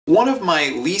One of my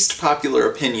least popular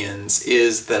opinions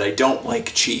is that I don't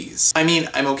like cheese. I mean,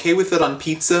 I'm okay with it on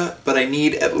pizza, but I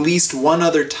need at least one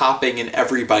other topping in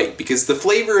every bite because the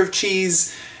flavor of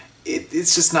cheese,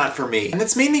 it's just not for me. And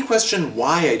it's made me question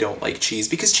why I don't like cheese,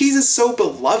 because cheese is so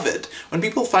beloved. When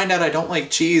people find out I don't like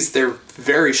cheese, they're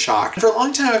very shocked. For a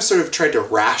long time I've sort of tried to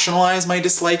rationalize my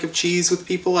dislike of cheese with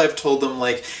people. I've told them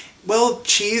like, well,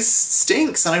 cheese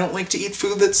stinks and I don't like to eat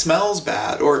food that smells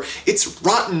bad, or it's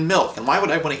rotten milk and why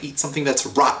would I want to eat something that's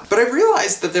rotten? But I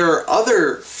realized that there are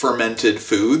other fermented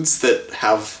foods that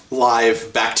have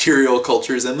live bacterial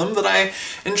cultures in them that I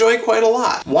enjoy quite a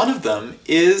lot. One of them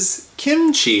is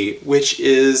kimchi, which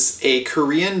is a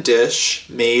Korean dish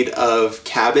made of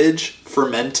cabbage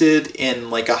fermented in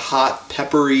like a hot,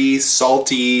 peppery,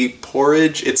 salty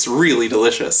porridge. It's really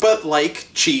delicious. But like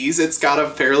cheese, it's got a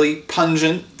fairly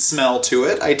pungent smell to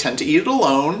it. I tend to eat it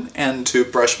alone and to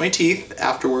brush my teeth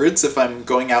afterwards if I'm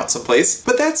going out someplace.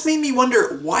 But that's made me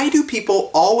wonder, why do people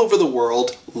all over the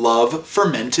world love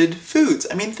fermented foods?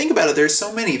 I mean, think about it, there's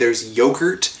so many. There's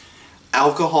yogurt,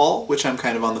 alcohol, which I'm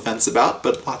kind of on the fence about,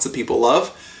 but lots of people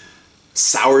love,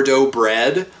 sourdough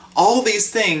bread, all these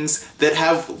things that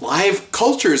have live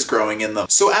cultures growing in them.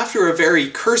 So after a very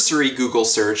cursory Google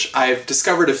search, I've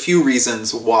discovered a few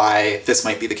reasons why this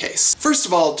might be the case. First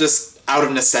of all, just out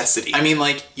of necessity. I mean,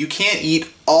 like, you can't eat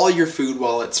all your food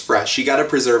while it's fresh. You gotta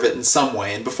preserve it in some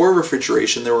way, and before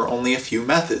refrigeration there were only a few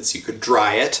methods. You could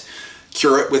dry it,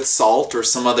 cure it with salt or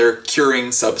some other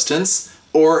curing substance,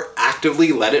 or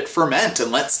actively let it ferment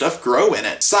and let stuff grow in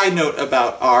it. Side note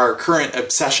about our current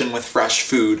obsession with fresh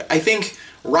food. I think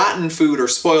rotten food or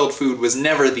spoiled food was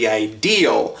never the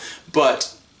ideal,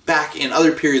 but back in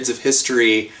other periods of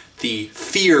history, the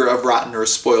fear of rotten or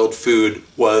spoiled food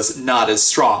was not as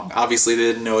strong. Obviously they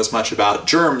didn't know as much about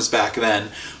germs back then,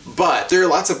 but there are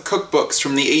lots of cookbooks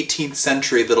from the 18th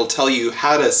century that'll tell you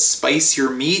how to spice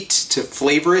your meat to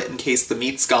flavor it in case the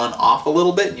meat's gone off a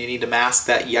little bit and you need to mask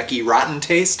that yucky rotten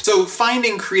taste. So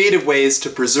finding creative ways to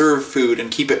preserve food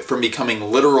and keep it from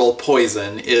becoming literal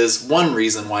poison is one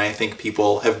reason why I think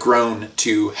people have grown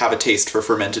to have a taste for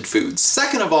fermented foods.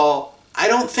 Second of all, I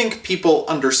don't think people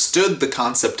understood the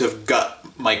concept of gut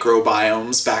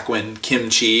microbiomes back when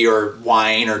kimchi or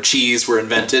wine or cheese were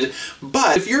invented,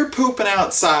 but if you're pooping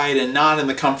outside and not in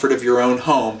the comfort of your own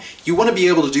home, you want to be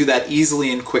able to do that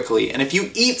easily and quickly. And if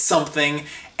you eat something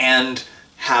and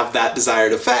have that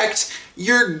desired effect,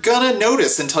 you're gonna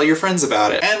notice and tell your friends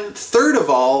about it. And third of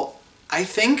all, I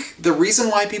think the reason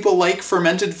why people like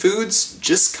fermented foods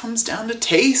just comes down to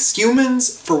taste.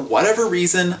 Humans, for whatever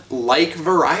reason, like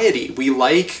variety. We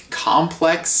like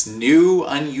complex, new,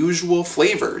 unusual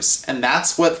flavors. And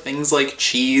that's what things like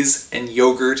cheese and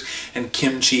yogurt and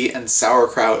kimchi and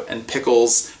sauerkraut and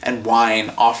pickles and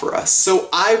wine offer us. So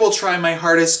I will try my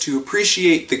hardest to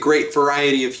appreciate the great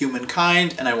variety of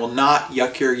humankind, and I will not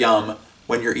yuck your yum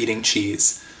when you're eating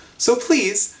cheese. So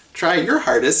please, try your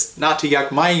hardest not to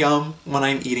yuck my yum when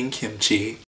I'm eating kimchi.